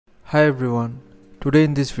Hi everyone, today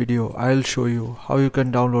in this video I'll show you how you can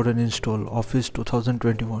download and install Office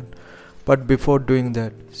 2021. But before doing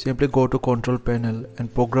that, simply go to Control Panel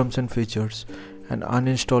and Programs and Features and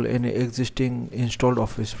uninstall any existing installed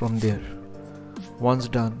Office from there. Once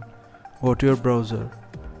done, go to your browser.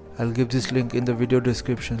 I'll give this link in the video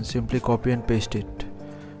description, simply copy and paste it.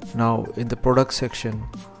 Now in the product section,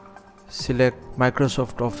 select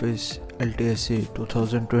Microsoft Office LTSC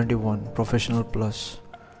 2021 Professional Plus.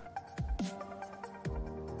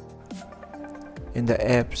 In the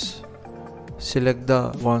apps, select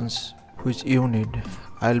the ones which you need.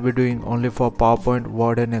 I'll be doing only for PowerPoint,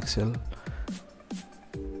 Word and Excel.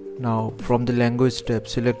 Now from the language tab,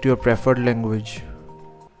 select your preferred language.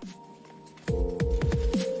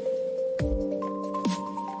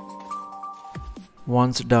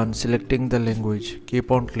 Once done selecting the language,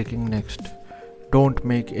 keep on clicking next. Don't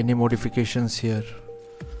make any modifications here.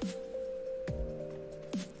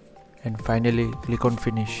 And finally click on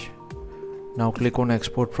finish. Now click on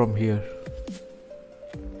export from here.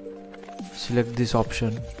 Select this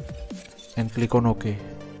option and click on OK.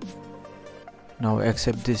 Now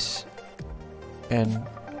accept this and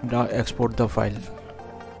now export the file.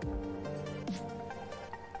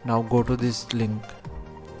 Now go to this link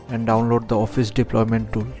and download the Office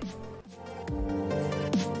deployment tool.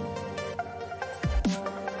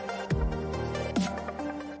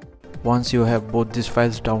 Once you have both these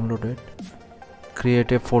files downloaded,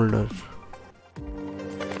 create a folder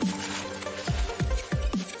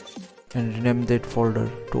and rename that folder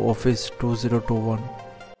to Office 2021.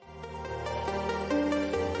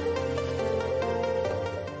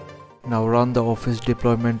 Now run the Office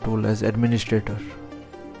deployment tool as administrator.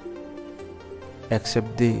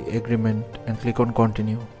 Accept the agreement and click on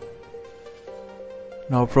continue.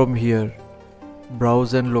 Now from here,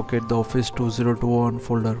 browse and locate the Office 2021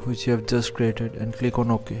 folder which you have just created and click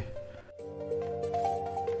on OK.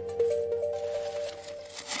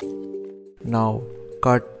 Now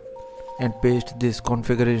cut and paste this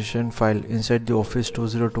configuration file inside the Office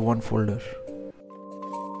 2021 folder.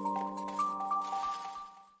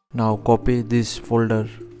 Now copy this folder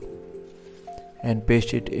and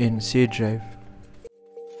paste it in C drive.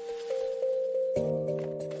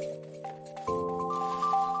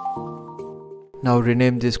 Now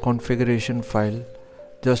rename this configuration file.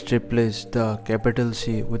 Just replace the capital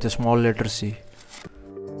C with a small letter C.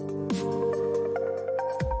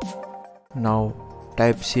 Now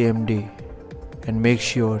type CMD and make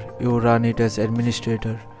sure you run it as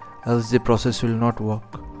administrator, else the process will not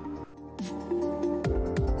work.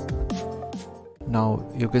 Now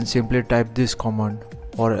you can simply type this command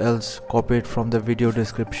or else copy it from the video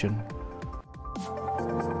description.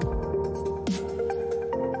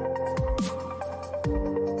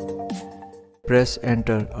 Press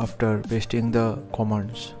enter after pasting the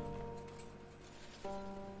commands.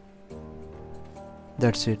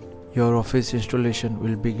 That's it. Your Office installation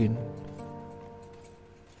will begin.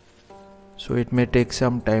 So it may take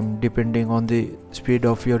some time depending on the speed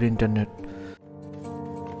of your internet.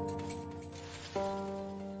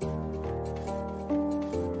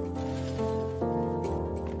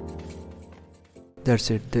 That's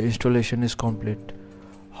it, the installation is complete.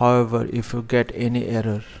 However, if you get any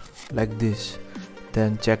error like this,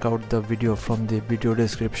 then check out the video from the video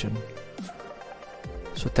description.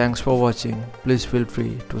 So thanks for watching. Please feel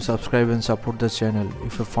free to subscribe and support the channel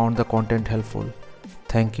if you found the content helpful.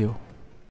 Thank you.